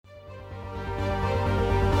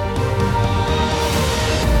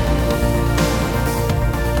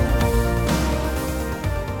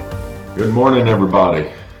Good morning,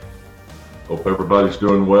 everybody. Hope everybody's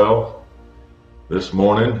doing well this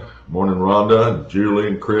morning. Morning, Rhonda and Julie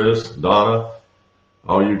and Chris, Donna,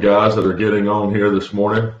 all you guys that are getting on here this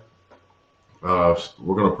morning. We're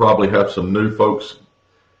going to probably have some new folks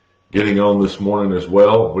getting on this morning as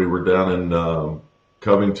well. We were down in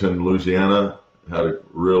Covington, Louisiana, had a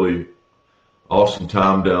really awesome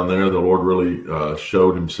time down there. The Lord really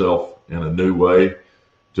showed himself in a new way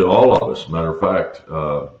to all of us. Matter of fact,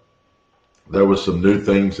 there was some new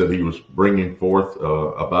things that he was bringing forth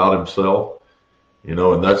about himself,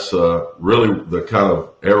 and that's really the kind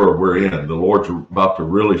of era we're in. The Lord's about to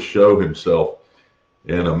really show himself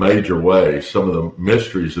in a major way, some of the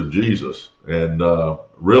mysteries of Jesus. And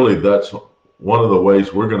really that's one of the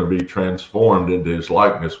ways we're going to be transformed into his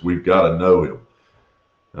likeness. We've got to know him.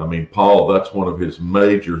 I mean, Paul, that's one of his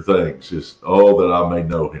major things is, that I may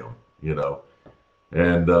know him,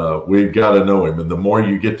 And we've got to know him. And the more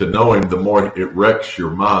you get to know him, the more it wrecks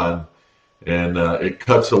your mind. And it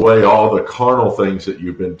cuts away all the carnal things that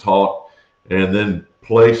you've been taught and then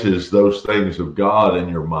places those things of God in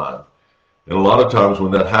your mind. And a lot of times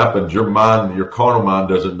when that happens, your carnal mind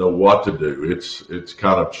doesn't know what to do. It's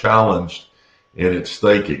kind of challenged in its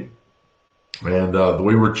thinking. And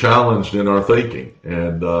we were challenged in our thinking.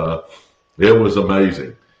 And it was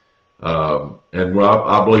amazing. And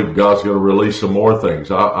I believe God's going to release some more things.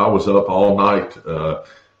 I was up all night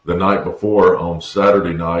the night before on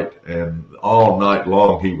Saturday night, and all night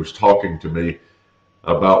long he was talking to me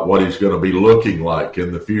about what he's going to be looking like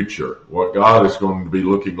in the future, what God is going to be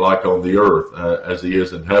looking like on the earth as he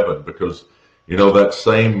is in heaven, because, that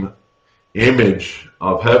same image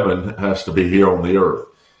of heaven has to be here on the earth.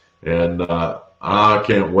 And I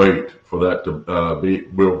can't wait for that to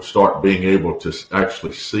we'll start being able to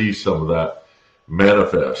actually see some of that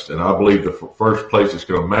manifest. And I believe the first place it's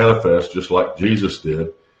going to manifest, just like Jesus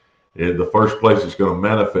did, and the first place it's going to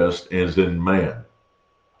manifest is in man.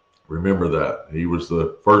 Remember that. He was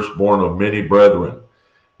the firstborn of many brethren.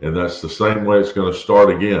 And that's the same way it's going to start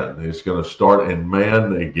again. It's going to start in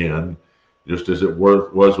man again, just as it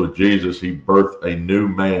was with Jesus. He birthed a new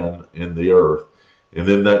man in the earth. And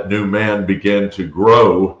then that new man began to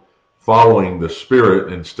grow following the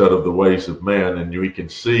Spirit instead of the ways of man. And we can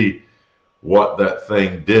see what that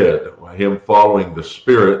thing did. Him following the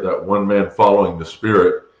Spirit, that one man following the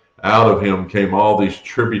Spirit, out of him came all these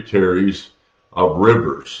tributaries of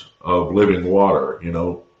rivers of living water.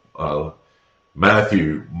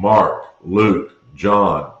 Matthew, Mark, Luke,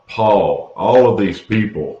 John, Paul, all of these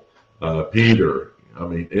people, Peter. I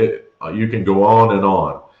mean, you can go on and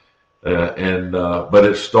on. But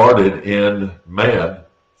it started in man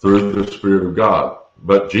through the Spirit of God.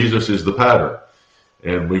 But Jesus is the pattern,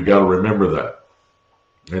 and we've got to remember that.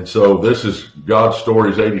 And so this is God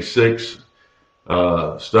Stories 86,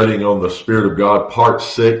 studying on the Spirit of God, part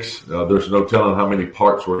 6. There's no telling how many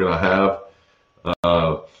parts we're going to have.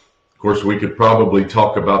 Of course, we could probably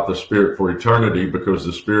talk about the Spirit for eternity, because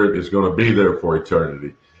the Spirit is going to be there for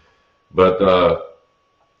eternity. But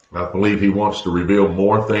I believe he wants to reveal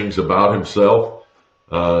more things about himself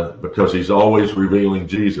because he's always revealing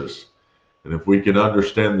Jesus. And if we can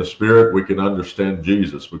understand the Spirit, we can understand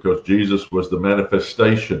Jesus, because Jesus was the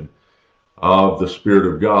manifestation of the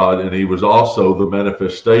Spirit of God, and he was also the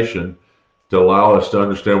manifestation to allow us to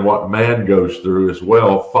understand what man goes through as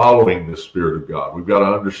well following the Spirit of God. We've got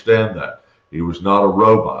to understand that. He was not a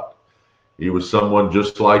robot. He was someone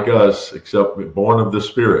just like us, except born of the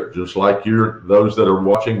Spirit. Just like those that are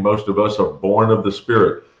watching, most of us are born of the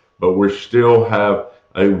Spirit, but we still have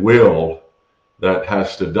a will that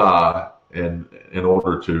has to die in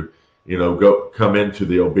order to, come into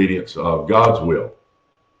the obedience of God's will.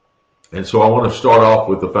 And so I want to start off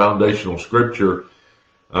with the foundational scripture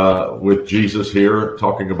with Jesus here,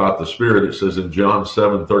 talking about the Spirit. It says in John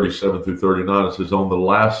 7:37 through 39, it says, "On the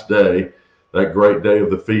last day, that great day of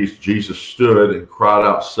the feast, Jesus stood and cried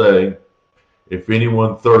out, saying, 'If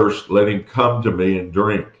anyone thirsts, let him come to me and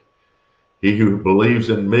drink. He who believes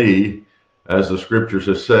in me, as the scriptures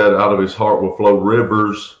have said, out of his heart will flow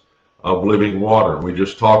rivers of living water.'" We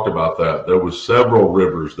just talked about that. There was several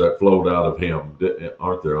rivers that flowed out of him,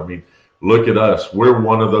 aren't there? I mean, look at us. We're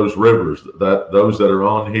one of those rivers. Those that are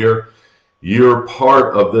on here, you're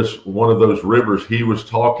part of this, one of those rivers he was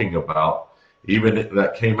talking about, even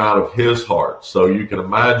that came out of his heart. So you can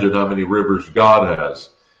imagine how many rivers God has,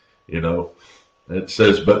 It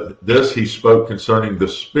says, "But this he spoke concerning the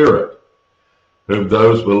Spirit, whom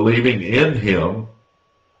those believing in him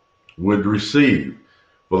would receive.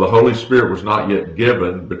 For the Holy Spirit was not yet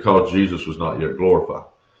given, because Jesus was not yet glorified."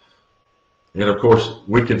 And of course,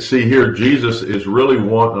 we can see here, Jesus is really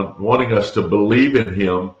wanting us to believe in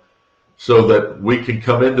him so that we can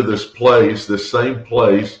come into this place, this same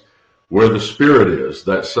place where the Spirit is,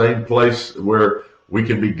 that same place where we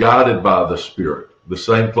can be guided by the Spirit, the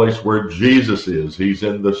same place where Jesus is. He's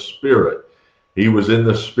in the Spirit. He was in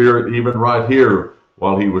the Spirit even right here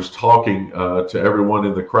while he was talking to everyone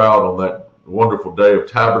in the crowd on that wonderful day of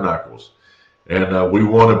Tabernacles. And we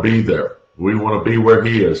want to be there. We want to be where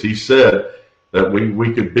he is. He said that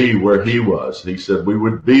we could be where he was. He said we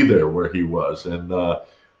would be there where he was. And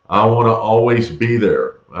I want to always be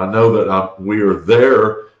there. I know that we are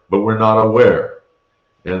there, but we're not aware.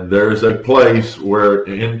 And there is a place where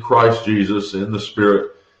in Christ Jesus, in the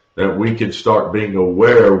Spirit, that we can start being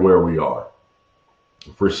aware where we are.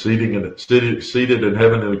 If we're seated in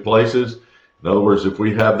heavenly places, in other words, if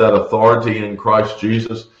we have that authority in Christ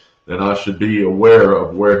Jesus, then I should be aware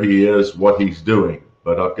of where he is, what he's doing.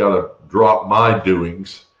 But I've got to drop my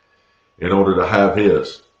doings in order to have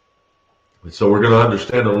his. And so we're going to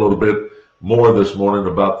understand a little bit more this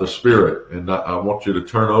morning about the Spirit. And I want you to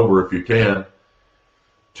turn over, if you can,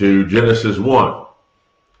 to Genesis 1.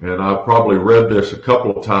 And I've probably read this a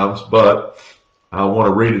couple of times, but I want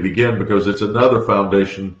to read it again because it's another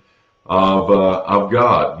foundation of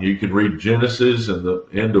God. You can read Genesis and the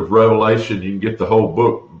end of Revelation. You can get the whole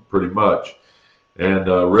book pretty much and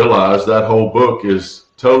realize that whole book is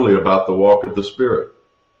totally about the walk of the Spirit.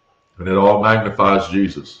 And it all magnifies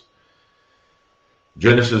Jesus.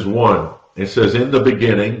 Genesis 1, it says, in the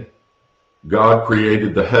beginning, God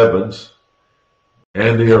created the heavens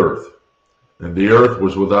and the earth. And the earth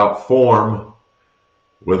was without form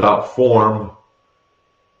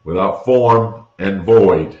and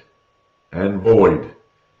void.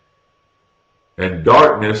 And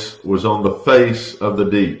darkness was on the face of the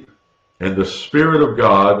deep. And the Spirit of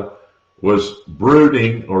God was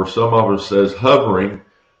brooding, or some of us says hovering,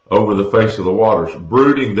 over the face of the waters.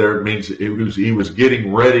 Brooding there means he was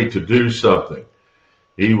getting ready to do something.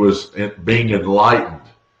 He was being enlightened.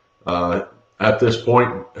 At this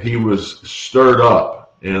point, he was stirred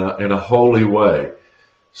up in a holy way.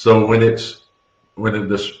 So when it's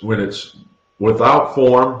without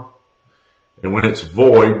form, and when it's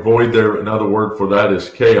void there, another word for that is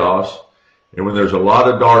chaos. And when there's a lot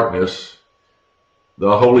of darkness,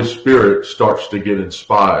 the Holy Spirit starts to get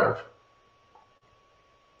inspired.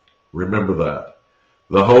 Remember that.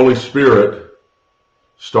 The Holy Spirit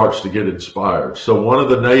starts to get inspired. So one of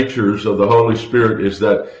the natures of the Holy Spirit is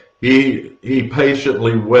that he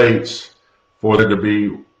patiently waits for there to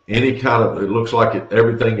be any kind of, it looks like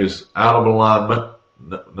everything is out of alignment.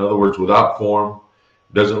 In other words, without form.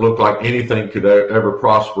 Doesn't look like anything could ever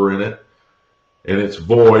prosper in it. And it's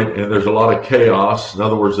void, and there's a lot of chaos. In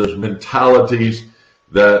other words, there's mentalities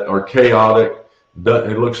that are chaotic.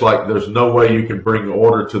 It looks like there's no way you can bring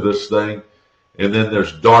order to this thing. And then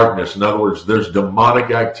there's darkness. In other words, there's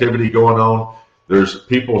demonic activity going on. There's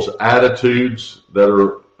people's attitudes that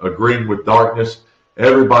are agreeing with darkness.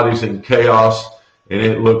 Everybody's in chaos, and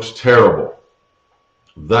it looks terrible.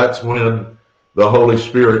 That's when the Holy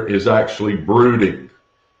Spirit is actually brooding.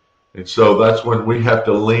 And so that's when we have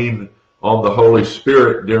to lean on the Holy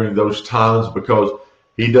Spirit during those times, because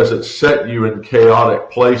he doesn't set you in chaotic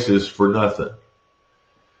places for nothing.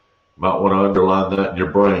 Might want to underline that in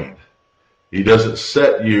your brain. He doesn't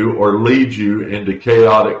set you or lead you into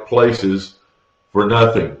chaotic places for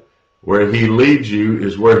nothing. Where he leads you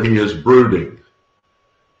is where he is brooding.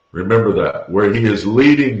 Remember that. Where he is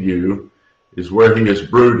leading you is where he is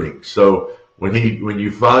brooding. So when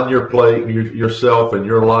you find yourself and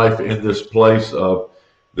your life in this place of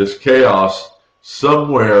this chaos,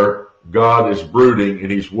 somewhere God is brooding,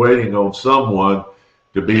 and he's waiting on someone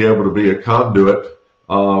to be able to be a conduit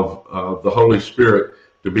of the Holy Spirit,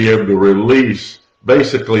 to be able to release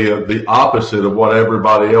basically the opposite of what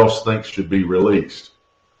everybody else thinks should be released.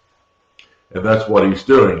 And that's what he's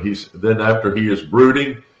doing. Then after he is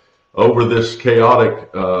brooding over this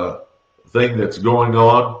chaotic thing that's going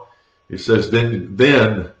on, he says,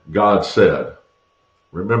 then God said.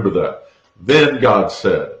 Remember that. Then God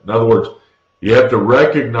said. In other words, you have to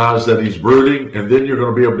recognize that he's brooding, and then you're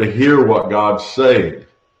going to be able to hear what God's saying.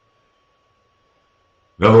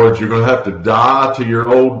 In other words, you're going to have to die to your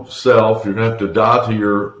old self. You're going to have to die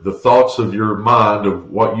to the thoughts of your mind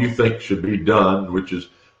of what you think should be done, which is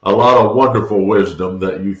a lot of wonderful wisdom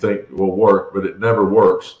that you think will work, but it never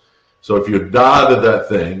works. So if you die to that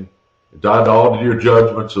thing, die to all of your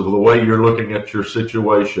judgments of the way you're looking at your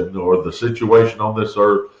situation, or the situation on this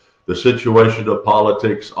earth, the situation of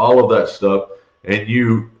politics, all of that stuff, and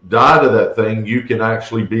you die to that thing, you can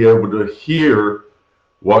actually be able to hear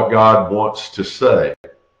what God wants to say.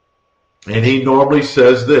 And he normally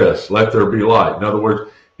says this, let there be light. In other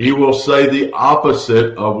words, He will say the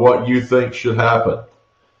opposite of what you think should happen.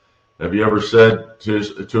 Have you ever said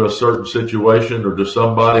to a certain situation or to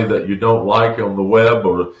somebody that you don't like on the web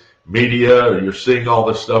or media, or you're seeing all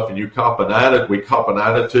this stuff and we cop an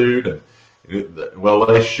attitude, and well,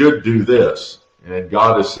 they should do this. And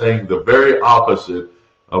God is saying the very opposite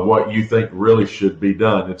of what you think really should be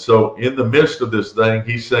done. And so in the midst of this thing,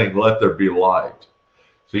 he's saying, let there be light.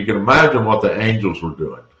 So you can imagine what the angels were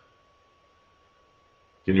doing.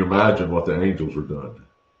 Can you imagine what the angels were doing?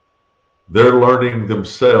 They're learning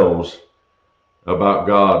themselves about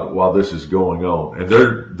God while this is going on. And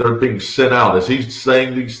they're being sent out. As he's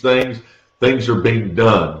saying these things, things are being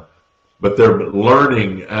done. But they're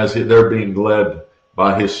learning as they're being led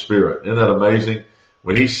by his Spirit. Isn't that amazing?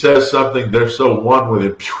 When he says something, they're so one with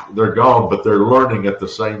him, they're gone, but they're learning at the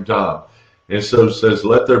same time. And so it says,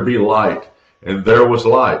 let there be light. And there was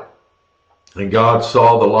light. And God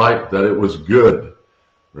saw the light, that it was good.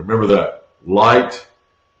 Remember that. Light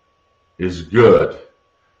is good.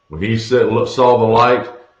 When he saw the light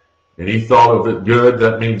and he thought of it good,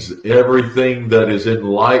 that means everything that is in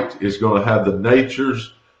light is going to have the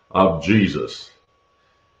natures of Jesus.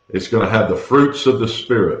 It's going to have the fruits of the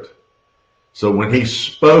Spirit. So when he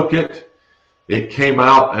spoke it, it came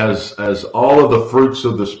out as all of the fruits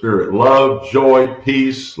of the Spirit. Love, joy,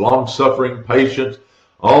 peace, long-suffering, patience.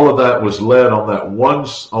 All of that was led on that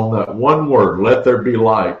one word, let there be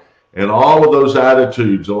light. And all of those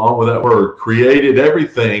attitudes, along with that word, created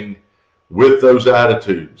everything with those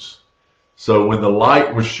attitudes. So when the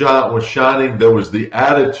light was shining, there was the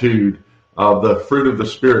attitude of the fruit of the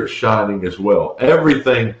Spirit shining as well.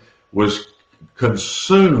 Everything was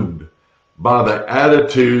consumed by the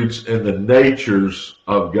attitudes and the natures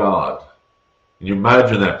of God. Can you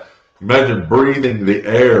imagine that? Imagine breathing the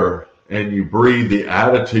air and you breathe the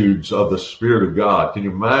attitudes of the Spirit of God. Can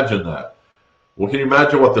you imagine that? Well, can you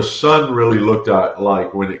imagine what the sun really looked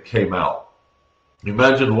like when it came out?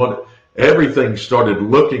 Imagine what everything started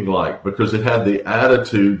looking like because it had the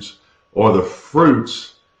attitudes or the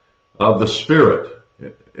fruits of the Spirit.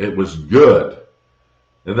 It was good.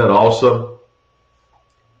 Isn't that awesome?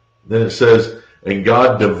 Then it says, and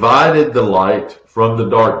God divided the light from the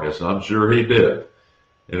darkness. I'm sure he did.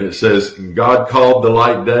 And it says, and God called the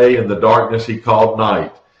light day, and the darkness he called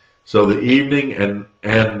night. So the evening and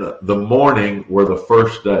the morning were the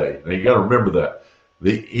first day. Now you got to remember that.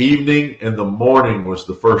 The evening and the morning was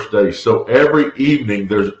the first day. So every evening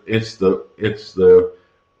it's the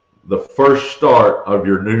first start of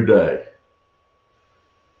your new day.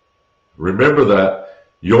 Remember that.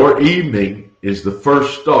 Your evening is the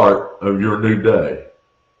first start of your new day.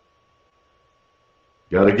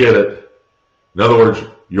 Got to get it. In other words,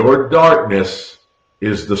 your darkness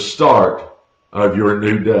is the start of your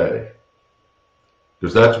new day.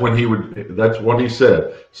 Because that's what he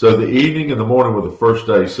said. So the evening and the morning were the first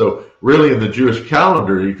day. So really in the Jewish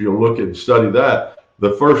calendar, if you look and study that,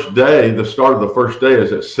 the first day, the start of the first day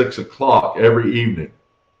is at 6 o'clock every evening.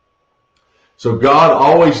 So God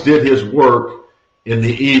always did his work in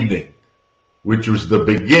the evening, which was the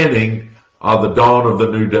beginning of the dawn of the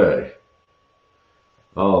new day.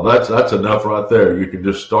 Oh, that's enough right there. You can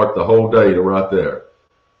just start the whole day to right there.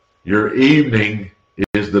 Your evening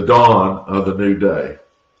is the dawn of the new day.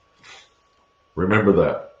 Remember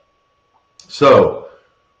that. So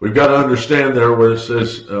we've got to understand there where it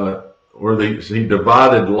says he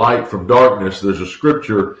divided light from darkness. There's a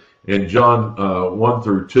scripture in John 1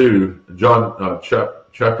 through 2, John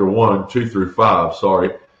chapter 1, 2 through 5,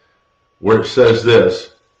 where it says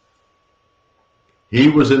this. He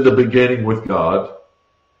was in the beginning with God,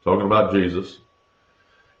 talking about Jesus,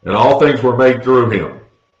 and all things were made through him.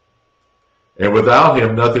 And without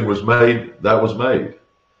him, nothing was made that was made.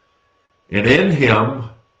 And in him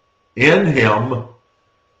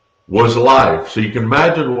was life. So you can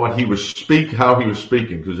imagine how he was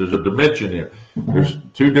speaking, because there's a dimension here. There's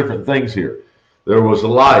two different things here. There was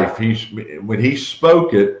life. When he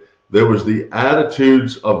spoke it, there was the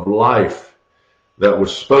attitudes of life that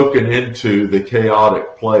was spoken into the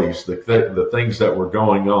chaotic place, the things that were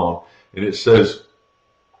going on. And it says,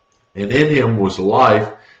 and in him was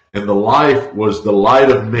life, and the life was the light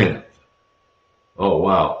of men. Oh,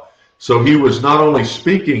 wow. So he was not only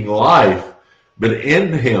speaking life, but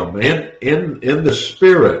in him, in the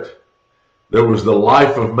Spirit, there was the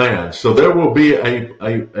life of man. So there will be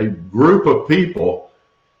a group of people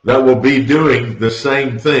that will be doing the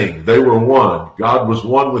same thing. They were one. God was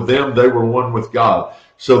one with them. They were one with God.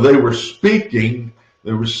 So they were speaking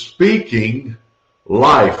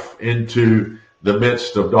life into the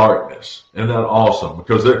midst of darkness. Isn't that awesome?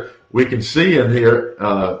 Because we can see in here,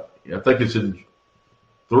 I think it's in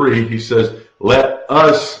 3, he says, let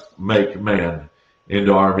us make man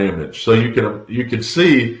into our image. So you can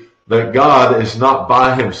see that God is not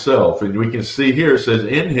by himself. And we can see here, it says,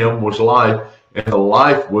 in him was life, and the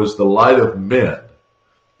life was the light of men.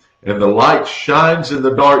 And the light shines in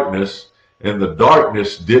the darkness, and the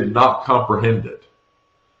darkness did not comprehend it.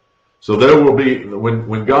 So there will be,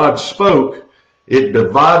 when God spoke, it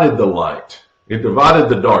divided the light. It divided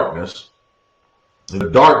the darkness, and the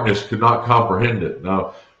darkness could not comprehend it.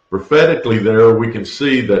 Now, prophetically there, we can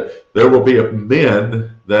see that there will be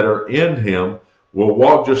men that are in him, will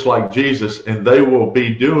walk just like Jesus, and they will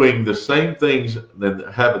be doing the same things and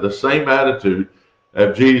have the same attitude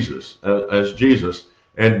as Jesus,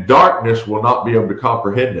 and darkness will not be able to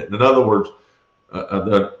comprehend it. In other words,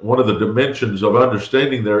 one of the dimensions of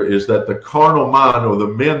understanding there is that the carnal mind, or the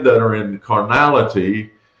men that are in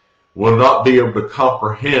carnality, will not be able to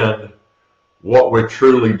comprehend what we're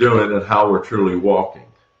truly doing and how we're truly walking.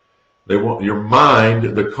 Your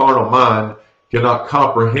mind, the carnal mind, cannot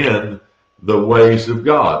comprehend the ways of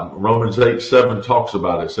God. Romans 8:7 talks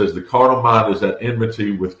about it. It says the carnal mind is at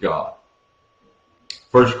enmity with God.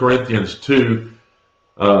 1 Corinthians 2,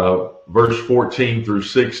 verse 14 through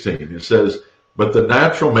 16, it says, but the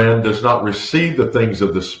natural man does not receive the things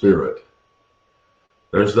of the Spirit.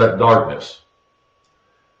 There's that darkness.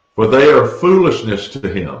 For they are foolishness to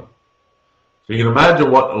him. So you can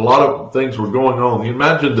imagine what a lot of things were going on. You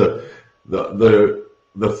imagine the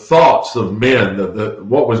thoughts of men,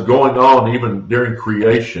 what was going on even during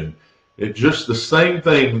creation. It's just the same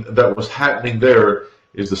thing that was happening there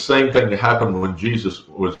is the same thing that happened when Jesus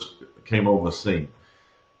came on the scene.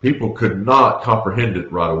 People could not comprehend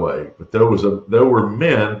it right away, but there were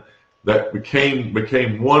men that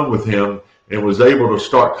became one with him and was able to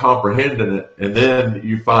start comprehending it. And then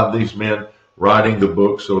you find these men writing the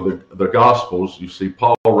books or the Gospels. You see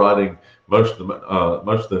Paul writing most of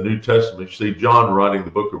the New Testament. You see John writing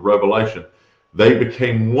the book of Revelation. They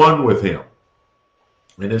became one with him.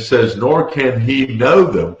 And it says, nor can he know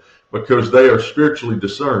them, because they are spiritually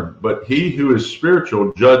discerned. But he who is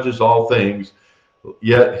spiritual judges all things,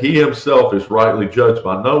 yet he himself is rightly judged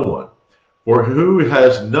by no one. For who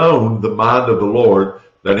has known the mind of the Lord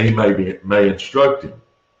that he may instruct him?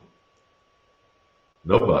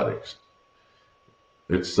 Nobody.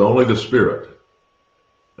 It's only the Spirit.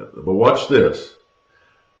 But watch this.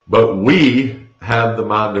 But we have the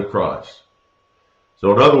mind of Christ.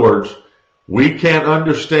 So in other words, we can't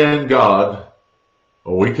understand God,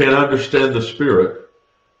 or we can't understand the Spirit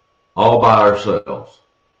all by ourselves.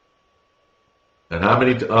 And how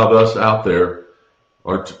many of us out there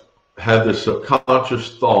have this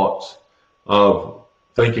subconscious thoughts of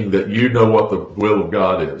thinking that you know what the will of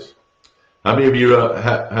God is? How many of you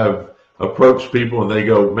have approached people and they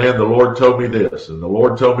go, man, the Lord told me this and the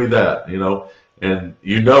Lord told me that, and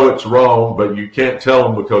you know it's wrong, but you can't tell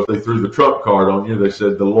them because they threw the trump card on you. They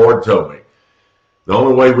said, the Lord told me. The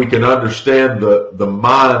only way we can understand the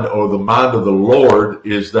mind or the mind of the Lord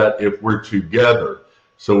is that if we're together.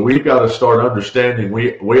 So we've got to start understanding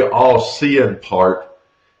we all see in part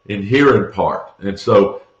and hear in part. And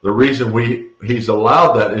so the reason he's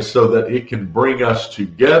allowed that is so that it can bring us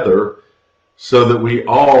together so that we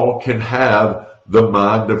all can have the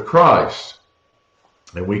mind of Christ.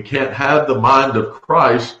 And we can't have the mind of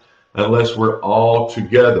Christ unless we're all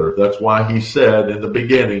together. That's why he said in the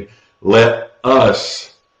beginning, let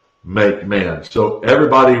us make man. So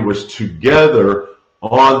everybody was together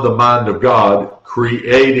on the mind of God,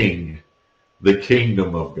 creating the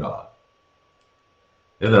kingdom of God.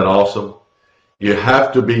 Isn't that awesome? You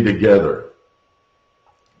have to be together.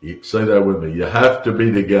 Say that with me. You have to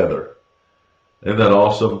be together. Isn't that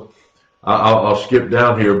awesome? I'll skip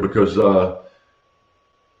down here because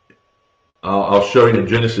I'll show you in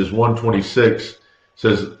Genesis 1:26.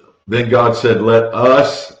 Says, then God said, let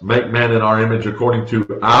us make man in our image according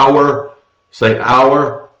to our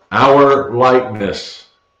likeness.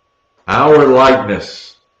 Our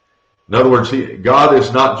likeness. In other words, God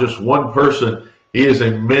is not just one person. He is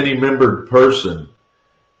a many-membered person.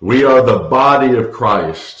 We are the body of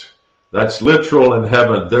Christ. That's literal in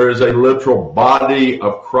heaven. There is a literal body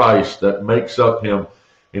of Christ that makes up him.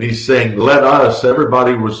 And he's saying, let us,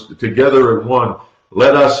 everybody was together in one,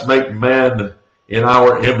 let us make man in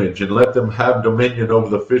our image and let them have dominion over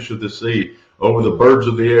the fish of the sea, over the birds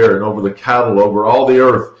of the air, and over the cattle, over all the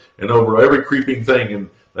earth, and over every creeping thing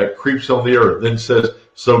that creeps on the earth. Then says,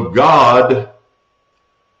 so God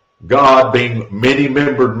being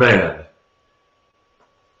many-membered man.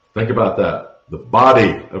 Think about that. The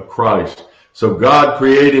body of Christ. So God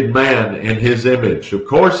created man in his image. Of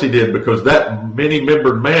course he did, because that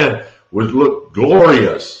many-membered man would look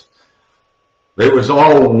glorious. It was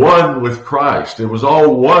all one with Christ. It was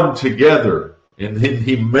all one together. And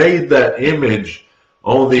he made that image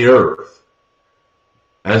on the earth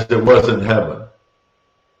as it was in heaven.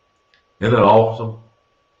 Isn't it awesome?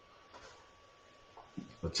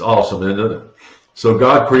 It's awesome, isn't it? So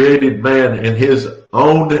God created man in his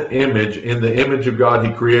own image. In the image of God,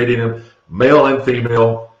 he created him. Male and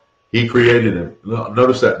female, he created him.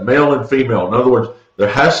 Notice that, male and female. In other words, there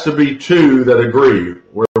has to be two that agree.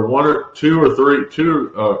 Where two or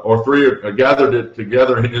three are gathered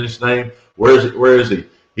together in his name, where is he?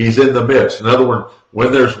 He's in the midst. In other words,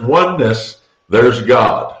 when there's oneness, there's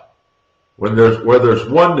God. Where there's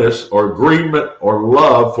oneness or agreement or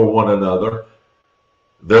love for one another,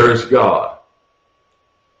 there is God.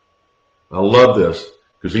 I love this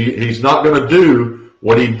because he's not going to do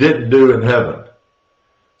what he didn't do in heaven.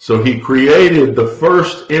 So he created the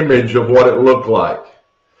first image of what it looked like.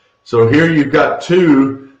 So here you've got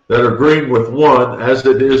two that are agreeing with one as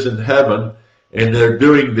it is in heaven, and they're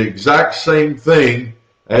doing the exact same thing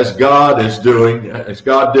as God is doing, as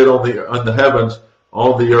God did on the heavens,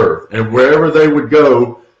 on the earth. And wherever they would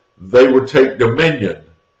go, they would take dominion,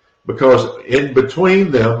 because in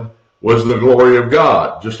between them was the glory of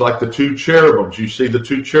God. Just like the two cherubims. You see the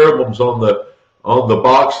two cherubims on the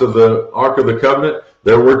box of the Ark of the Covenant.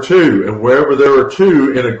 There were two, and wherever there are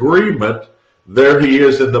two in agreement, there he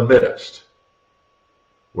is in the midst.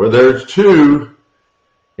 Where there's two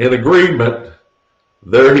in agreement,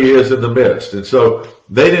 there he is in the midst. And so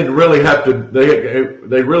they didn't really have to,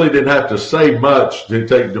 they really didn't have to say much to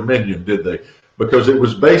take dominion, did they? Because it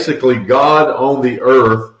was basically God on the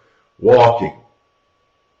earth walking.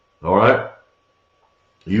 All right?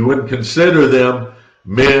 You wouldn't consider them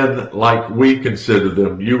men like we consider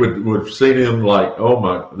them. You would have seen them like, oh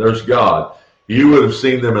my, there's God. You would have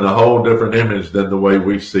seen them in a whole different image than the way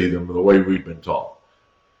we see them, the way we've been taught.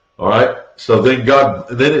 All right? So then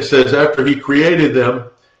then it says after he created them,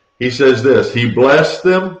 he says this, he blessed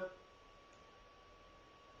them.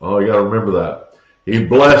 Oh, you got to remember that. He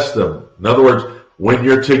blessed them. In other words, when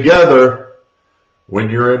you're together, when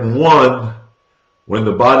you're in one, when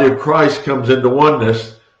the body of Christ comes into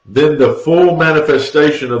oneness, then the full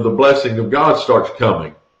manifestation of the blessing of God starts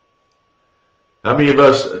coming. How many of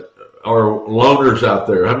us are loners out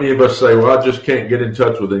there? How many of us say, well, I just can't get in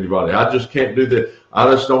touch with anybody. I just can't do that. I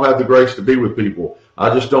just don't have the grace to be with people.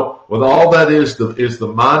 I just don't. Well, all that is the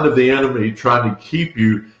mind of the enemy trying to keep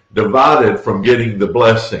you divided from getting the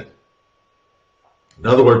blessing. In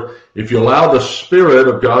other words, if you allow the Spirit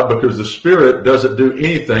of God, because the Spirit doesn't do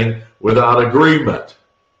anything without agreement.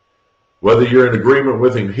 Whether you're in agreement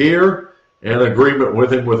with him here and agreement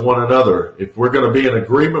with him with one another. If we're going to be in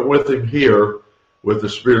agreement with him here, with the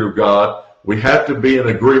Spirit of God, we have to be in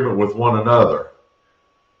agreement with one another.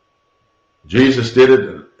 Jesus did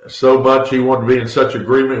it so much. He wanted to be in such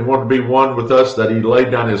agreement. He wanted to be one with us that he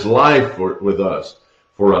laid down his life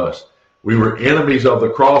for us. We were enemies of the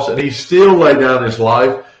cross, and he still laid down his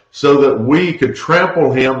life so that we could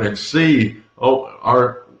trample him and see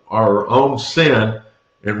our own sin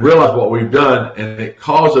and realize what we've done, and it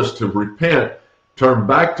caused us to repent, turn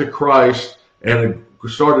back to Christ, and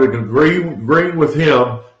started agreeing with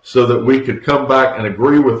him so that we could come back and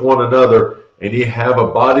agree with one another, and you have a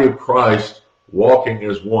body of Christ walking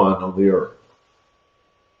as one on the earth.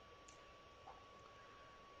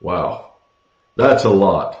 Wow, that's a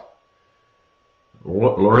lot.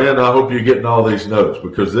 Loren, I hope you're getting all these notes,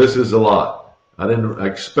 because this is a lot. I didn't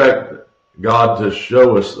expect God to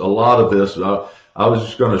show us a lot of this. I was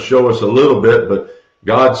just going to show us a little bit, but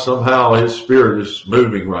God somehow, his Spirit is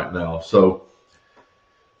moving right now. So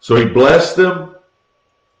he blessed them,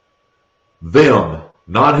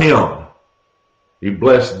 not him. He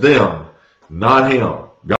blessed them, not him.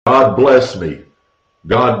 God bless me.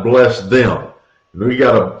 God bless them. We've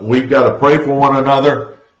got to pray for one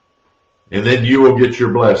another, and then you will get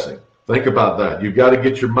your blessing. Think about that. You've got to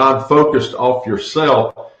get your mind focused off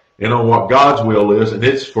yourself and on what God's will is, and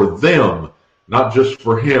it's for them, not just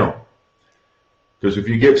for him. Because if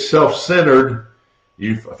you get self-centered,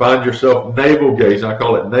 you find yourself navel gazing. I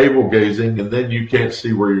call it navel gazing, and then you can't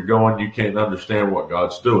see where you're going. You can't understand what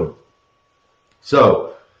God's doing.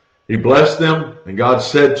 So he blessed them, and God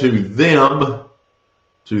said to them,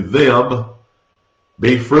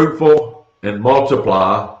 be fruitful and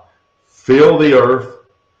multiply, fill the earth.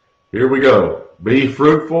 Here we go. Be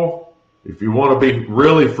fruitful. If you want to be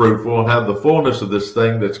really fruitful and have the fullness of this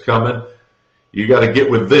thing that's coming, you got to get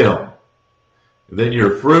with them. And then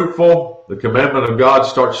you're fruitful. The commandment of God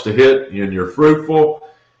starts to hit, and you're fruitful.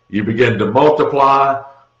 You begin to multiply.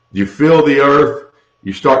 You fill the earth.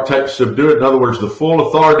 You start to subdue it. In other words, the full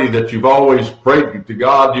authority that you've always prayed to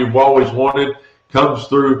God, you've always wanted, comes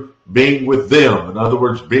through being with them. In other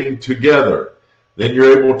words, being together. Then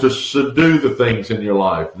you're able to subdue the things in your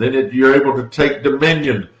life. Then you're able to take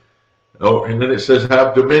dominion. Oh, and then it says,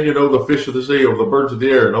 have dominion over the fish of the sea, over the birds of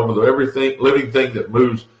the air, and over everything, living thing that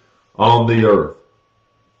moves on the earth.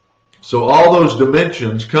 So all those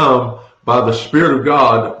dimensions come by the Spirit of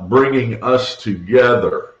God bringing us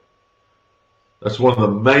together. That's one of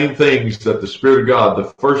the main things that the Spirit of God,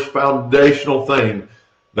 the first foundational thing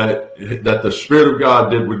that the Spirit of God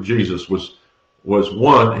did with Jesus was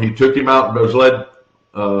one, he took him out and was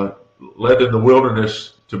led in the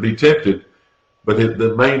wilderness to be tempted. But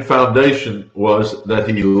the main foundation was that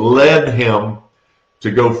he led him to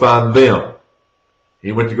go find them.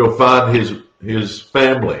 He went to go find his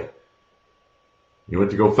family. He went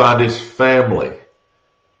to go find his family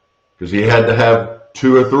because he had to have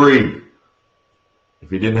 2 or 3. If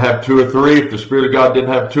he didn't have 2 or 3, if the Spirit of God didn't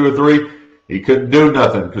have 2 or 3, he couldn't do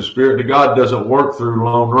nothing, because Spirit of God doesn't work through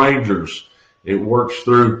Lone Rangers. It works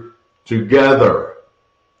through together.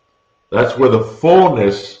 That's where the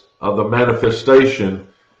fullness of the manifestation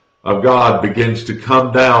of God begins to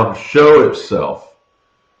come down, show itself.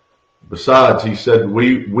 Besides, he said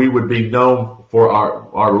we would be known for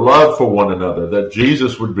our love for one another, that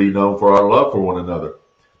Jesus would be known for our love for one another.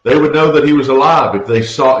 They would know that he was alive if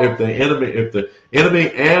the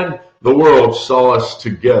enemy and the world saw us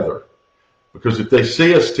together. Because if they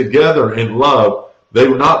see us together in love,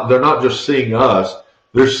 they're not just seeing us,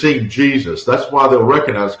 they're seeing Jesus. That's why they'll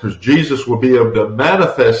recognize, because Jesus will be able to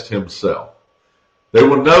manifest himself. They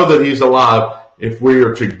will know that he's alive if we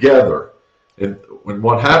are together. And when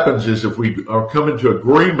what happens is, if we are coming to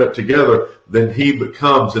agreement together, then he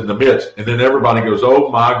becomes in the midst. And then everybody goes, oh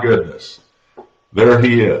my goodness, there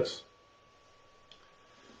he is.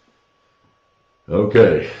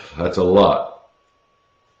 Okay, that's a lot.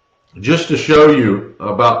 Just to show you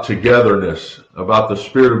about togetherness, about the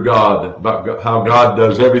Spirit of God, about how God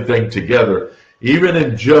does everything together. Even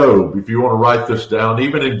in Job, if you want to write this down,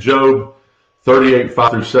 even in Job 38,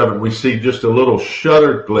 5 through 7, we see just a little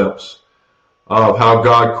shutter glimpse of how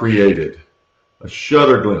God created. A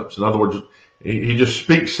shutter glimpse. In other words, he just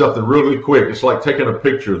speaks something really quick. It's like taking a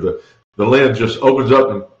picture. The lens just opens up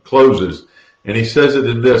and closes. And he says it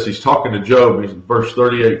in this. He's talking to Job. In verse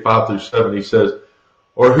 38, 5 through 7, he says,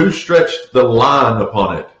 or who stretched the line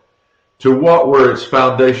upon it? To what were its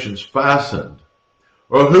foundations fastened?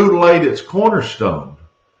 Or who laid its cornerstone?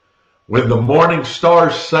 When the morning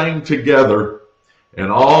stars sang together,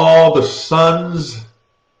 and all the sons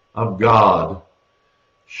of God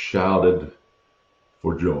shouted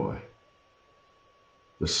for joy.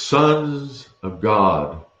 The sons of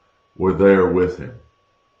God were there with him.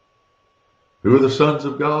 Who are the sons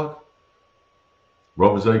of God?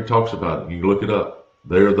 Romans 8 talks about it. You can look it up.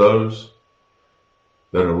 They are those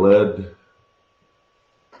that are led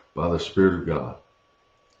by the Spirit of God.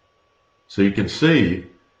 So you can see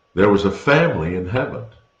there was a family in heaven.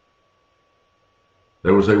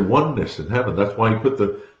 There was a oneness in heaven. That's why he put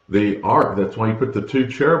the ark, that's why he put the 2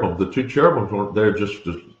 cherubim. The 2 cherubims weren't there just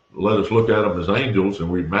to let us look at them as angels, and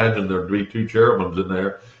we imagine there'd be 2 cherubims in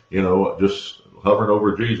there, just hovering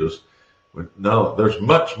over Jesus. No, there's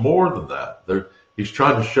much more than that. He's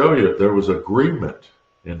trying to show you that there was agreement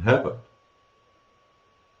in heaven.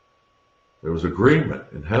 There was agreement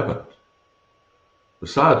in heaven.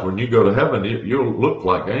 Besides, when you go to heaven, you'll look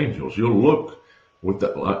like angels. You'll look with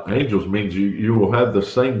the angels means you will have the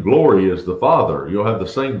same glory as the Father. You'll have the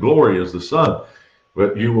same glory as the Son,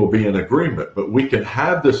 but you will be in agreement. But we can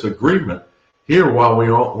have this agreement here while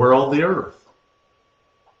we're on the earth.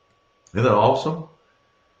 Isn't that awesome?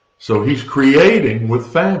 So he's creating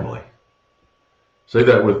with family. Say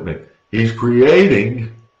that with me. He's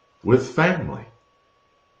creating with family.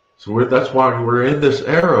 So that's why we're in this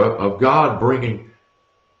era of God bringing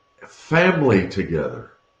family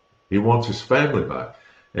together. He wants his family back.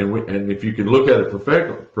 And if you can look at it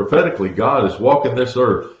prophetically, God is walking this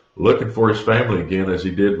earth looking for his family again, as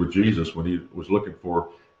he did with Jesus when he was looking for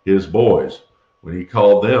his boys, when he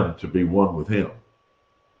called them to be one with him.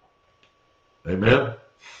 Amen?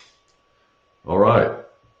 All right.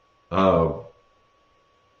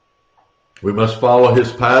 We must follow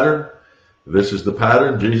his pattern. This is the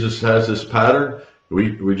pattern. Jesus has this pattern.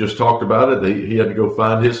 We just talked about it. He had to go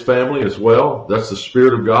find his family as well. That's the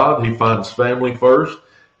Spirit of God. He finds family first.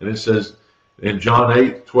 And it says in John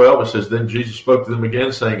 8:12, it says, then Jesus spoke to them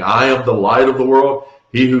again, saying, I am the light of the world.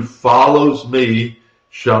 He who follows me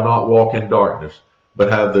shall not walk in darkness,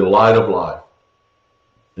 but have the light of life.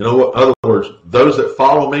 In other words, those that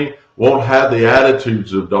follow me won't have the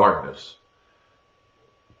attitudes of darkness.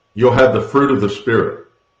 you'll have the fruit of the Spirit.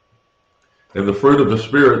 And the fruit of the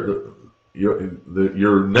Spirit,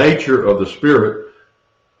 your nature of the Spirit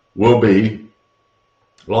will be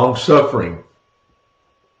long-suffering,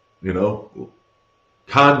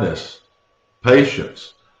 kindness,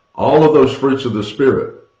 patience, all of those fruits of the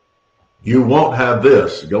Spirit. You won't have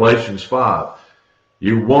this, Galatians 5.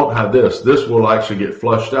 You won't have this. This will actually get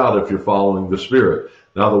flushed out if you're following the Spirit.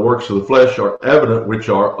 Now the works of the flesh are evident, which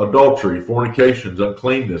are adultery, fornications,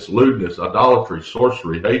 uncleanness, lewdness, idolatry,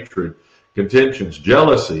 sorcery, hatred, contentions,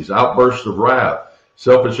 jealousies, outbursts of wrath,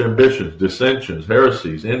 selfish ambitions, dissensions,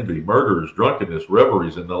 heresies, envy, murders, drunkenness,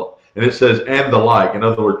 revelries, and it says, and the like. In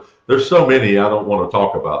other words, there's so many I don't want to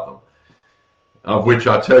talk about them, of which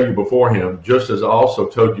I tell you beforehand, just as I also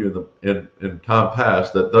told you in time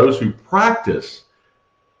past, that those who practice,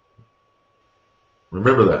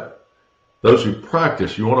 remember that, those who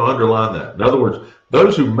practice, you want to underline that. In other words,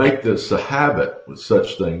 those who make this a habit with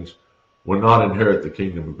such things will not inherit the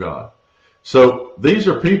kingdom of God. So these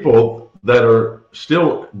are people that are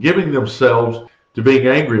still giving themselves to being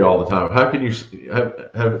angry all the time. How can you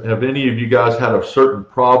have any of you guys had a certain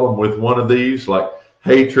problem with one of these, like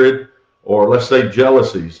hatred or let's say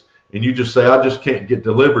jealousies, and you just say, I just can't get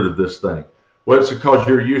delivered of this thing? Well, it's because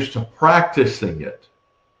you're used to practicing it.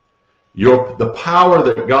 The power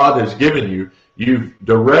that God has given you, you've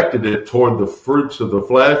directed it toward the fruits of the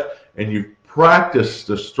flesh, and you've practiced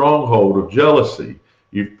the stronghold of jealousy.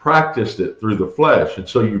 You've practiced it through the flesh, and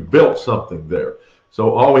so you built something there.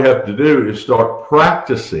 So all we have to do is start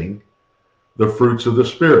practicing the fruits of the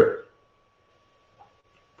Spirit.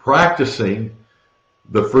 Practicing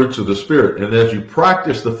the fruits of the Spirit. And as you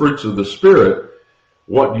practice the fruits of the Spirit,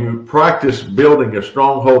 what you practice building a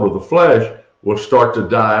stronghold of the flesh will start to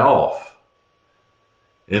die off.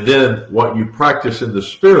 And then what you practice in the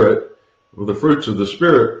Spirit, with the fruits of the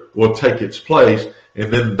Spirit, will take its place,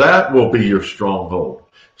 and then that will be your stronghold.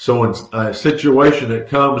 So in a situation that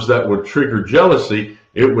comes that would trigger jealousy,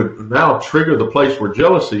 it would now trigger the place where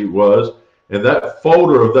jealousy was, and that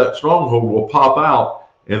folder of that stronghold will pop out,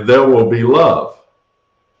 and there will be love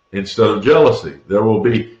instead of jealousy. There will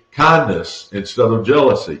be kindness instead of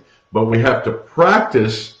jealousy. But we have to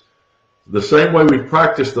practice the same way we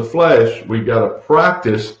practice the flesh. We've got to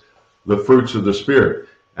practice the fruits of the Spirit,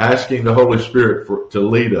 asking the Holy Spirit to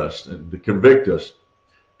lead us and to convict us,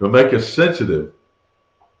 to make us sensitive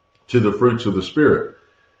to the fruits of the Spirit.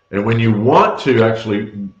 And when you want to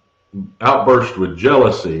actually outburst with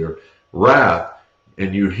jealousy or wrath,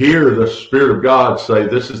 and you hear the Spirit of God say,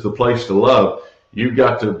 this is the place to love, you've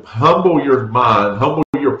got to humble your mind, humble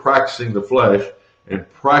your practicing the flesh, and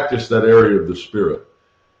practice that area of the Spirit.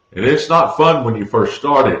 And it's not fun when you first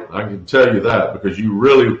start it, I can tell you that, because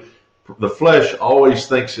the flesh always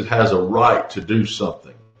thinks it has a right to do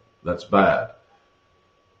something that's bad.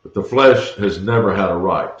 But the flesh has never had a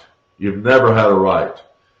right. You've never had a right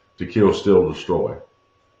to kill, steal, destroy.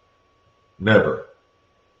 Never.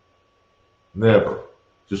 Never.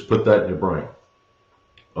 Just put that in your brain.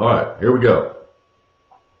 All right, here we go.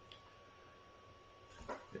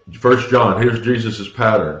 1 John, here's Jesus'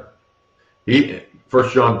 pattern. 1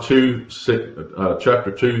 John 2,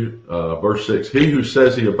 chapter 2, verse 6. He who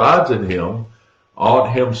says he abides in him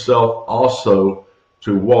ought himself also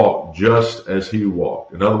to walk just as he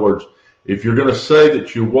walked. In other words, if you're going to say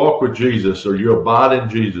that you walk with Jesus or you abide in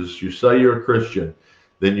Jesus, you say you're a Christian,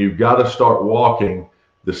 then you've got to start walking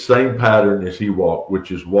the same pattern as he walked,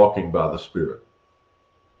 which is walking by the Spirit.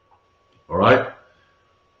 All right?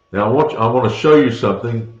 Now I want to show you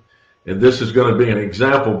something, and this is going to be an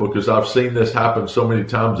example because I've seen this happen so many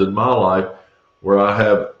times in my life where I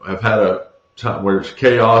have had a time where it's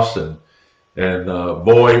chaos and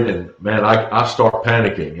void, and man, I start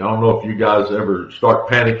panicking. I don't know if you guys ever start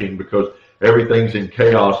panicking because everything's in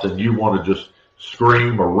chaos and you want to just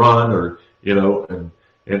scream or run or, and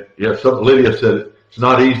yeah, Lydia said it's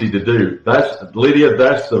not easy to do. That's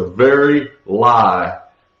the very lie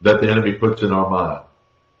that the enemy puts in our mind.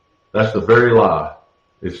 That's the very lie.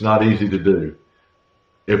 It's not easy to do.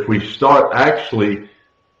 If we start actually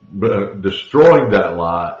destroying that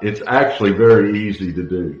lie, it's actually very easy to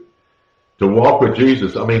do. To walk with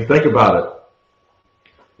Jesus, I mean, think about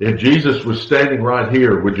it. If Jesus was standing right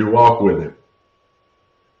here, would you walk with him?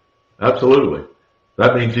 Absolutely.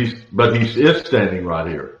 That means he is standing right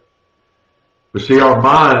here. But see, our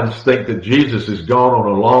minds think that Jesus is gone on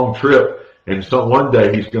a long trip and so one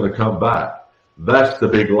day he's going to come back. That's the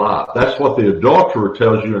big lie. That's what the adulterer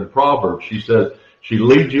tells you in Proverbs. She says, she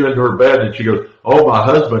leads you into her bed and she goes, oh, my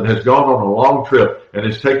husband has gone on a long trip and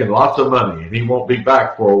has taken lots of money and he won't be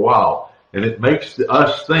back for a while. And it makes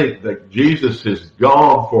us think that Jesus is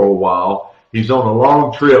gone for a while he's on a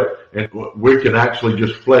long trip and we can actually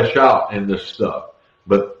just flesh out in this stuff.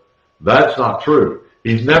 But that's not true.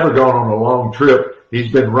 He's never gone on a long trip.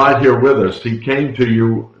 He's been right here with us. He came to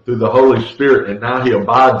you through the Holy Spirit, and now he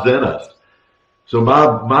abides in us. So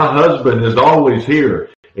my husband is always here.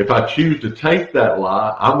 If I choose to take that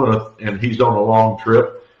lie, and he's on a long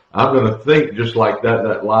trip, I'm going to think just like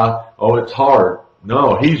that lie, oh, it's hard.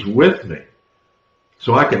 No, he's with me.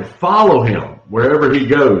 So I can follow him wherever he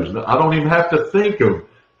goes. I don't even have to think of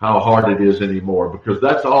how hard it is anymore, because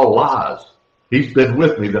that's all lies. He's been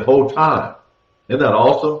with me the whole time. Isn't that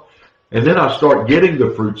awesome? And then I start getting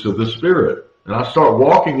the fruits of the Spirit. And I start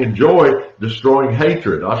walking in joy, destroying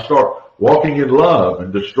hatred. I start walking in love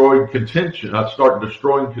and destroying contention. I start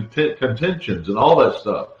destroying contentions and all that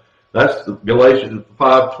stuff. That's Galatians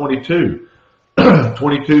 5:22,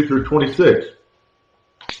 22 through 26.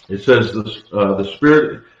 It says the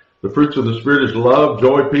Spirit, the fruits of the Spirit is love,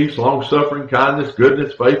 joy, peace, long-suffering, kindness,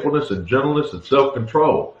 goodness, faithfulness, and gentleness, and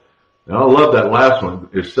self-control. Now, I love that last one,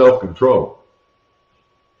 is self-control.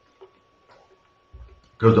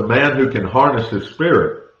 Because a man who can harness his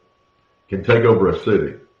spirit can take over a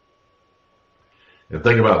city. And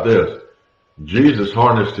think about this. Jesus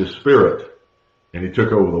harnessed his spirit and he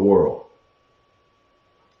took over the world.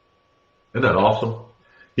 Isn't that awesome?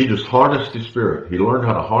 He just harnessed his spirit. He learned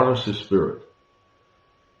how to harness his spirit.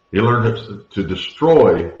 He learned to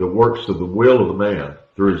destroy the works of the will of the man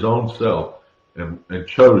through his own self, and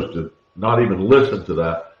chose to not even listen to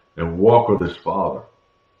that and walk with his Father.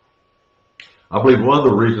 I believe one of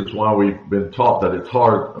the reasons why we've been taught that it's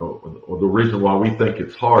hard, or the reason why we think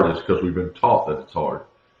it's hard, is because we've been taught that it's hard.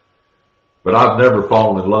 But I've never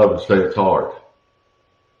fallen in love and say it's hard.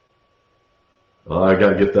 I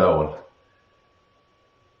got to get that one.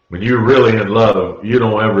 When you're really in love, you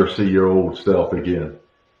don't ever see your old self again.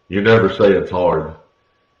 You never say it's hard.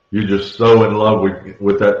 You're just so in love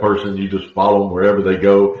with that person, you just follow them wherever they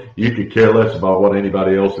go. You could care less about what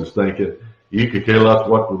anybody else is thinking. You could care less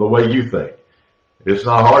the way you think. It's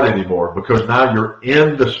not hard anymore, because now you're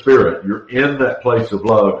in the Spirit. You're in that place of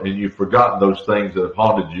love, and you've forgotten those things that have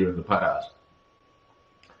haunted you in the past.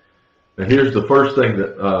 Now, here's the first thing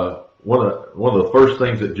that one of the first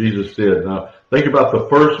things that Jesus did. Now, think about the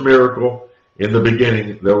first miracle in the beginning.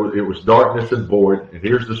 It was darkness and void, and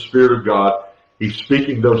here's the Spirit of God. He's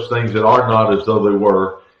speaking those things that are not as though they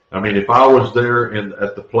were. I mean, if I was there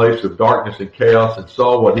at the place of darkness and chaos and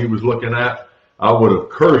saw what he was looking at, I would have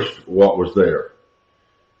cursed what was there.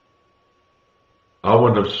 I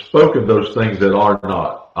wouldn't have spoken those things that are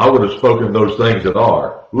not. I would have spoken those things that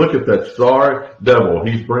are. Look at that sorry devil.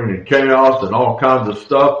 He's bringing chaos and all kinds of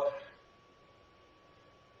stuff.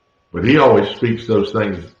 But he always speaks those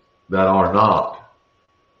things that are not.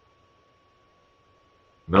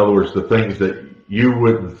 In other words, the things that you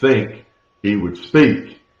wouldn't think he would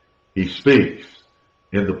speak, he speaks.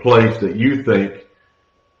 In the place that you think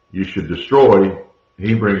you should destroy,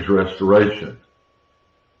 he brings restoration.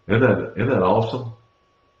 Isn't that awesome?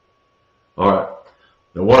 All right.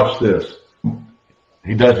 Now watch this.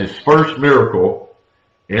 He does his first miracle,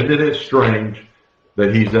 and then it's strange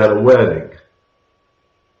that he's at a wedding.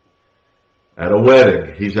 At a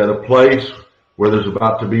wedding. He's at a place where there's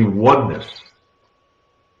about to be oneness.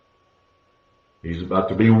 He's about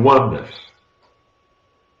to be oneness.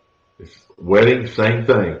 It's wedding, same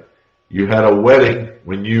thing. You had a wedding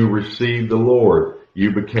when you received the Lord.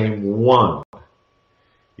 You became one.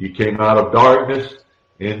 You came out of darkness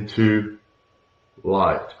into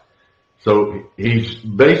light. So he's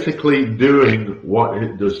basically doing what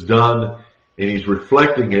it was done, and he's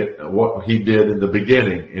reflecting it, what he did in the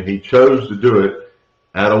beginning, and he chose to do it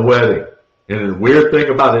at a wedding. And the weird thing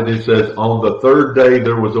about it, it says on the third day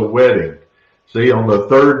there was a wedding. See, on the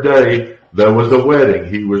third day there was a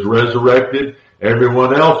wedding. He was resurrected.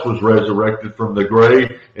 Everyone else was resurrected from the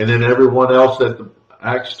grave, and then everyone else at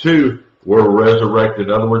Acts 2 were resurrected.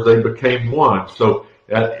 In other words, they became one. So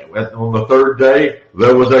on the third day,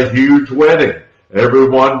 there was a huge wedding.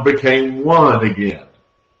 Everyone became one again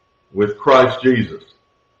with Christ Jesus.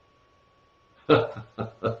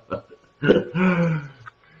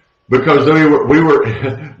 Because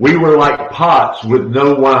we were like pots with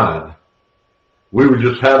no wine. We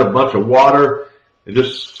just had a bunch of water and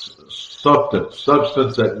just substance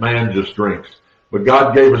that man just drinks. But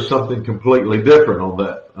God gave us something completely different on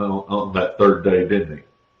that third day, didn't he?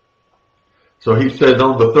 So he says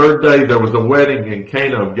on the third day there was a wedding in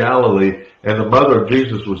Cana of Galilee, and the mother of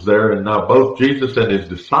Jesus was there, and now both Jesus and his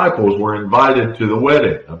disciples were invited to the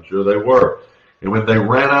wedding. I'm sure they were. And when they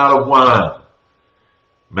ran out of wine,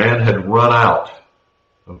 man had run out.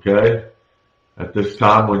 Okay? At this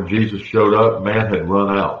time when Jesus showed up, man had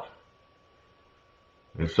run out.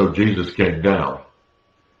 And so Jesus came down.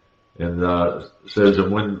 And says,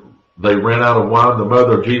 and when they ran out of wine, the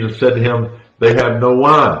mother of Jesus said to him, they have no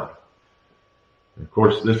wine. And of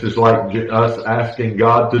course, this is like us asking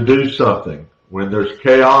God to do something. When there's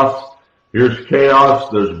chaos, here's chaos,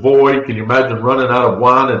 there's void. Can you imagine running out of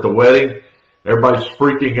wine at the wedding? Everybody's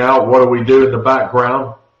freaking out. What do we do in the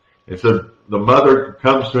background? And so the mother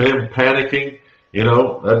comes to him panicking. You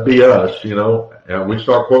know, that'd be us, you know. And we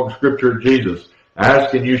start quoting scripture of Jesus.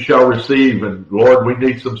 Ask and you shall receive. And Lord, we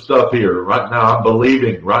need some stuff here. Right now, I'm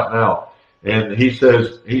believing right now. And he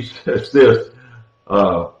says this.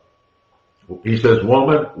 He says,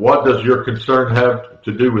 woman, what does your concern have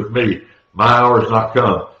to do with me? My hour has not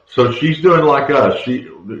come. So she's doing like us.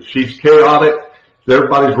 She's chaotic.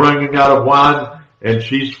 Everybody's running out of wine and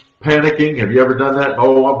she's panicking. Have you ever done that?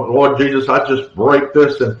 Oh, Lord Jesus, I just break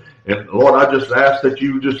this and Lord, I just ask that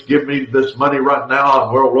you just give me this money right now.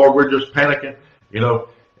 And Lord, we're just panicking, you know,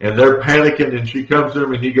 and they're panicking and she comes to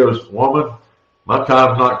him and he goes, woman, my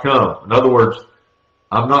time's not come. In other words,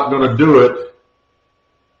 I'm not going to do it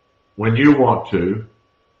when you want to.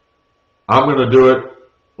 I'm going to do it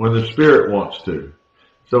when the Spirit wants to.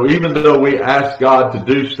 So even though we ask God to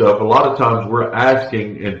do stuff, a lot of times we're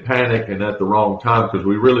asking in panic and at the wrong time because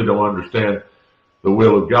we really don't understand the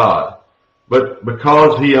will of God. But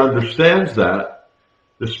because he understands that,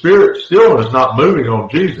 the Spirit still is not moving on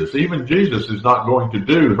Jesus. Even Jesus is not going to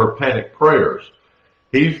do her panic prayers.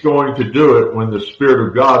 He's going to do it when the Spirit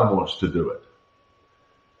of God wants to do it.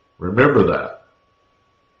 Remember that.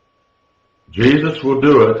 Jesus will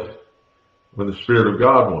do it when the Spirit of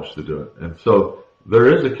God wants to do it. And so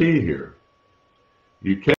there is a key here.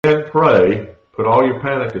 You can pray, put all your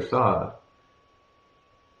panic aside,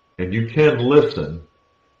 and you can listen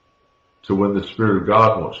to when the Spirit of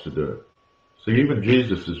God wants to do it. See, even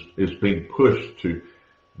Jesus is being pushed to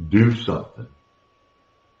do something.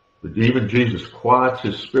 But even Jesus quiets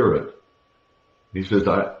his spirit. He says,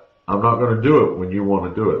 I'm not going to do it when you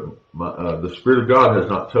want to do it. The Spirit of God has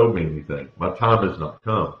not told me anything. My time has not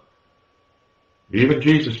come. Even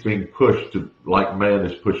Jesus being pushed to like man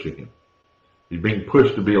is pushing him. He's being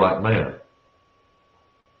pushed to be like man.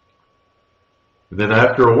 And then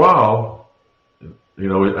after a while, you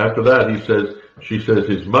know, after that, she says,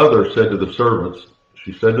 his mother said to the servants,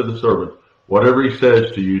 whatever he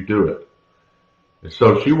says to you, do it. And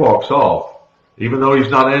so she walks off. Even though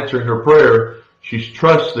he's not answering her prayer, she's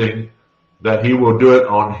trusting that he will do it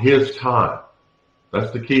on his time.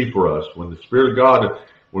 That's the key for us. When the Spirit of God,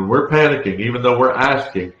 when we're panicking, even though we're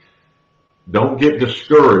asking, don't get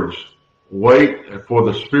discouraged. Wait for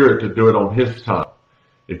the Spirit to do it on his time.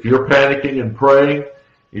 If you're panicking and praying,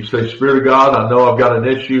 you say, Spirit of God, I know I've got an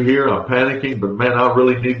issue here. I'm panicking, but man, I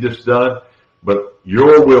really need this done. But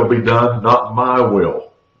your will be done, not my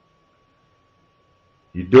will.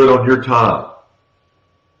 You do it on your time.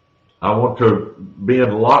 I want to be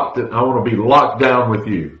locked down with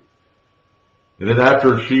you. And then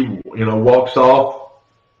after she, walks off,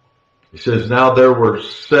 it says, now there were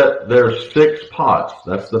 6 pots.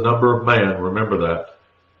 That's the number of man. Remember that.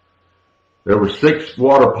 There were 6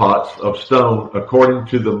 water pots of stone according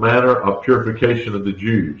to the manner of purification of the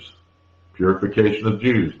Jews. Purification of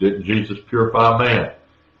Jews. Didn't Jesus purify man?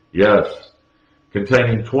 Yes.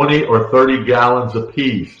 Containing 20 or 30 gallons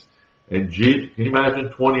apiece. And can you imagine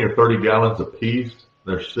 20 or 30 gallons apiece?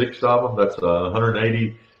 There's 6 of them. That's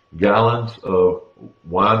 180 gallons of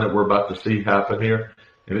wine that we're about to see happen here.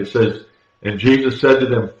 And it says, and Jesus said to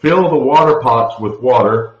them, fill the water pots with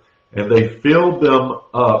water. And they filled them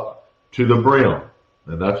up to the brim.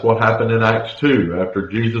 And that's what happened in Acts 2. After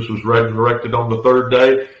Jesus was resurrected on the 3rd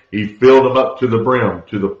day, he filled them up to the brim,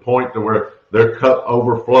 to the point to where their cup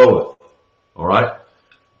overfloweth. All right?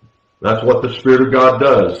 That's what the Spirit of God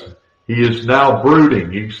does. He is now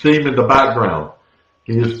brooding. You see him in the background.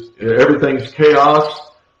 Everything's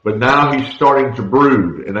chaos, but now he's starting to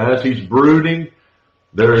brood. And as he's brooding,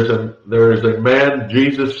 there is a man,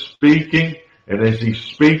 Jesus, speaking. And as he's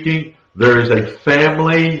speaking, there is a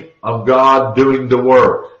family of God doing the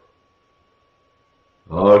work.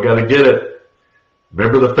 Oh, I got to get it.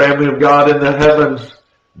 Remember the family of God in the heavens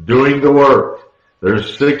doing the work.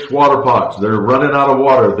 There's 6 water pots. They're running out of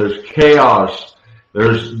water. There's chaos.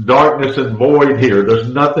 There's darkness and void here. There's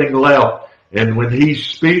nothing left. And when he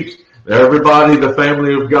speaks, everybody, the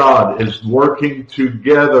family of God, is working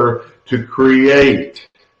together to create.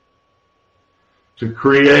 To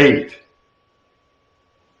create.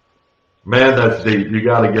 Man, that's deep. You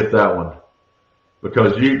got to get that one.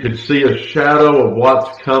 Because you can see a shadow of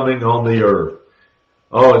what's coming on the earth.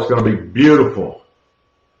 Oh, it's going to be beautiful.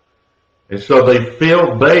 And so they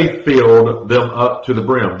filled them up to the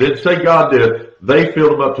brim. Didn't say God did. They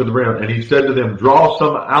filled them up to the brim. And he said to them, draw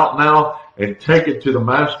some out now and take it to the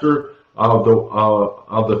master of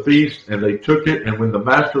the feast. And they took it. And when the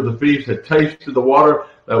master of the feast had tasted the water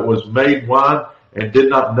that was made wine and did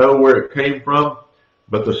not know where it came from,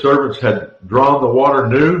 but the servants had drawn the water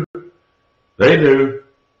new. They knew.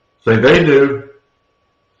 Say, they knew.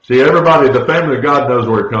 See, everybody, the family of God knows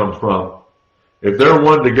where it comes from. If they're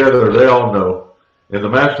one together, they all know. And the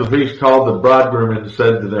master of the feast called the bridegroom and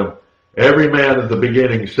said to them, every man at the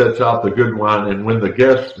beginning sets out the good wine, and when the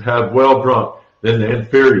guests have well drunk, then the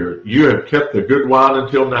inferior. You have kept the good wine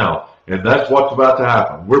until now. And that's what's about to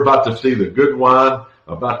happen. We're about to see the good wine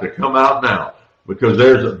about to come out now, because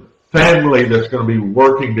there's a family that's going to be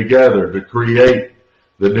working together to create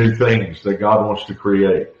the new things that God wants to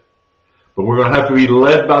create. But we're going to have to be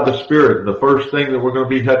led by the Spirit. The first thing that we're going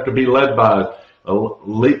to have to be led by is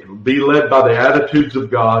be led by the attitudes of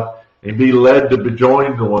God and be led to be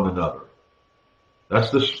joined to one another. That's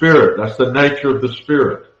the Spirit. That's the nature of the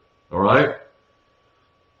Spirit. All right?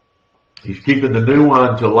 He's keeping the new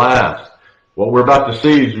wine to last. What we're about to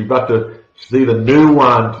see is we're about to see the new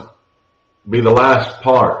wine be the last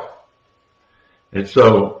part. And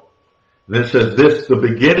so, then it says, this, the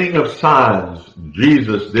beginning of signs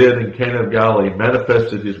Jesus did in Cana of Galilee,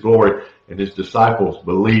 manifested his glory, and his disciples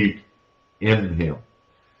believed in him.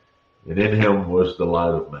 And in him was the light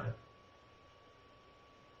of man.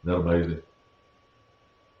 Isn't that amazing?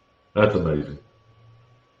 That's amazing.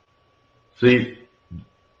 See,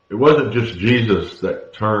 it wasn't just Jesus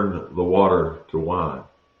that turned the water to wine.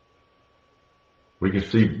 We got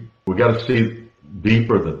to see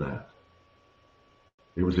deeper than that.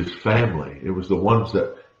 It was his family. It was the ones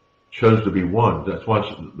that chose to be one. That's why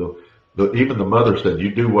even the mother said,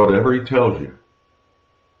 you do whatever he tells you.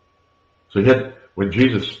 So when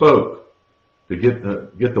Jesus spoke to get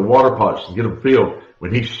the water pots and get them filled,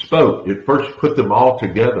 when he spoke, it first put them all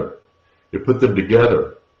together. It put them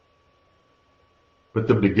together. Put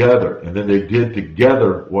them together. And then they did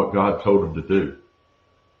together what God told them to do.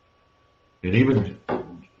 And even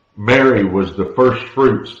Mary was the first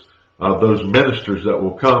fruits of those ministers that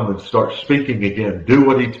will come and start speaking again. Do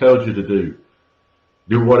what he tells you to do.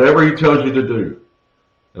 Do whatever he tells you to do.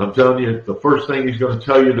 And I'm telling you, the first thing he's going to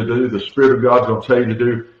tell you to do, the Spirit of God's going to tell you to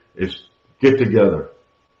do, is get together.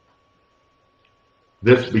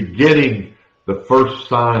 This beginning, the first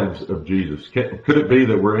signs of Jesus. Could it be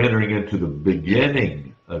that we're entering into the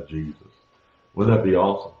beginning of Jesus? Wouldn't that be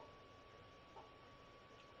awesome?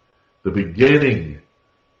 The beginning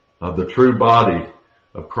of the true body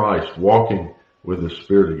of Christ walking with the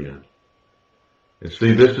Spirit again. And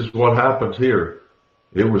see, this is what happens here.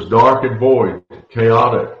 It was dark and void,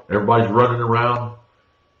 chaotic. Everybody's running around,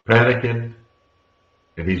 panicking,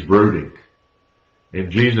 and he's brooding.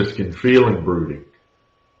 And Jesus can feel him brooding.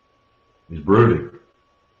 He's brooding.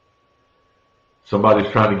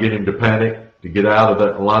 Somebody's trying to get him to panic, to get out of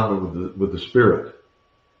that alignment with the Spirit.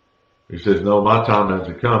 He says, no, my time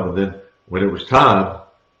hasn't come. And then when it was time,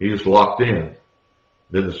 he was locked in.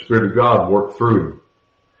 Then the Spirit of God worked through him,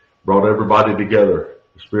 brought everybody together.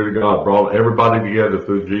 The Spirit of God brought everybody together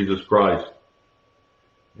through Jesus Christ.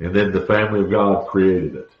 And then the family of God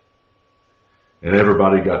created it. And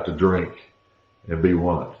everybody got to drink and be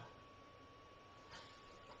one.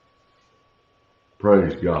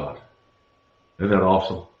 Praise God. Isn't that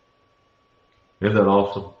awesome? Isn't that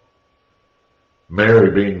awesome?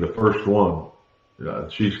 Mary being the first one,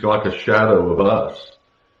 she's like a shadow of us.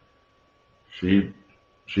 She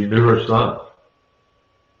knew her son.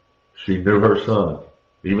 She knew her son.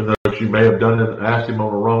 Even though she may have done it and asked him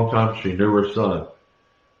on the wrong time, she knew her son.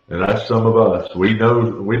 And that's some of us. We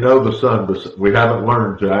know the son, but we haven't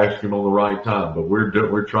learned to ask him on the right time. But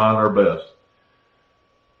we're trying our best.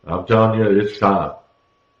 I'm telling you, it's time.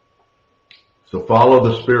 So follow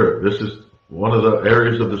the Spirit. This is one of the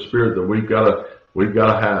areas of the Spirit that we've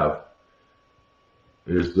got to have.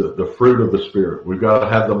 Is the fruit of the Spirit. We've got to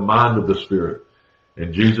have the mind of the Spirit.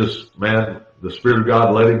 And Jesus, man, the Spirit of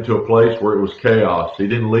God led him to a place where it was chaos. He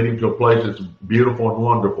didn't lead him to a place that's beautiful and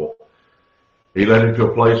wonderful. He led him to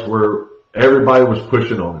a place where everybody was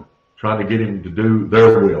pushing on him, trying to get him to do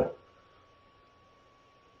their will.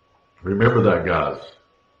 Remember that, guys.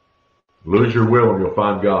 Lose your will and you'll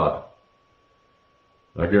find God.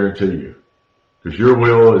 I guarantee you. Because your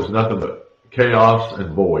will is nothing but chaos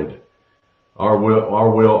and void. Our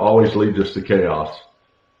will always leads us to chaos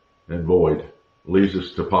and void. Leads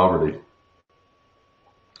us to poverty.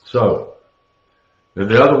 So, and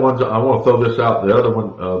the other ones, I want to throw this out. The other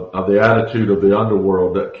one of the attitude of the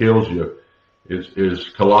underworld that kills you is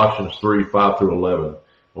Colossians 3:5-11.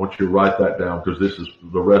 I want you to write that down because this is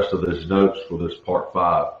the rest of this notes for this part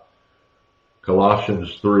 5.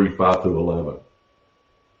 Colossians 3, 5 through 11.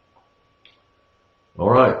 All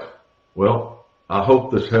right. Well, I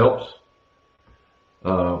hope this helps.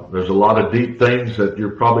 There's a lot of deep things that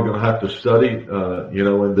you're probably going to have to study,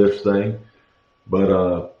 in this thing.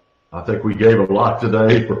 But I think we gave a lot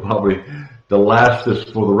today for probably to last us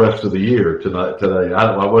for the rest of the year today.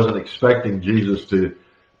 I wasn't expecting Jesus to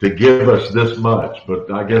give us this much,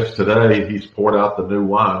 but I guess today he's poured out the new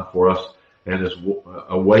wine for us and has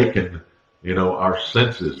awakened, our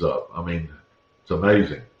senses up. I mean, it's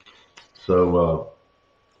amazing. So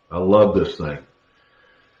I love this thing.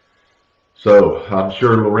 So I'm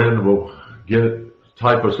sure Loren will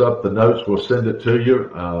type us up the notes. We'll send it to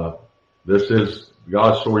you. This is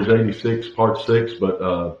God Stories 86, part 6, but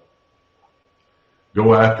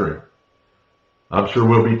go after him. I'm sure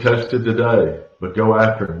we'll be tested today, but go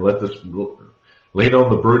after him. Let this lean on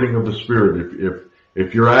the brooding of the Spirit.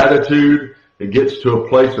 If your attitude, it gets to a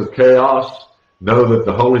place of chaos, know that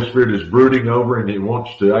the Holy Spirit is brooding over and he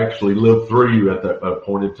wants to actually live through you at that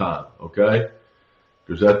appointed time, okay?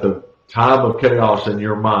 Because at the time of chaos in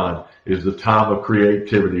your mind is the time of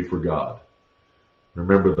creativity for God.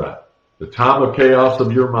 Remember that. The time of chaos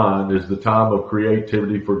of your mind is the time of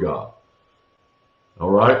creativity for God. All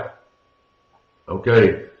right?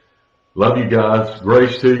 Okay. Love you guys.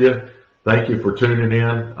 Grace to you. Thank you for tuning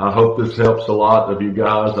in. I hope this helps a lot of you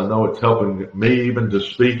guys. I know it's helping me even to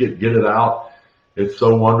speak it, get it out. It's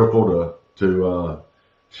so wonderful to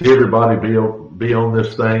see everybody be on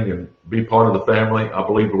this thing and be part of the family. I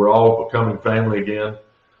believe we're all becoming family again.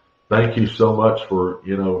 Thank you so much for,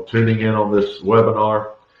 tuning in on this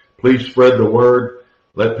webinar. Please spread the word.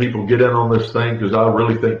 Let people get in on this thing because I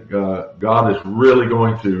really think God is really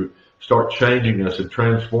going to start changing us and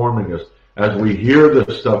transforming us. As we hear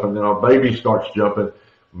this stuff and then our baby starts jumping,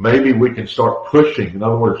 maybe we can start pushing. In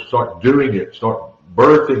other words, start doing it, start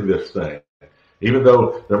birthing this thing. Even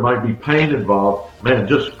though there might be pain involved, man,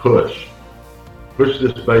 just push. Push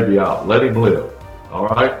this baby out. Let him live. All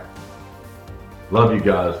right? Love you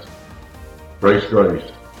guys. Grace.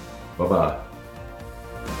 Bye-bye.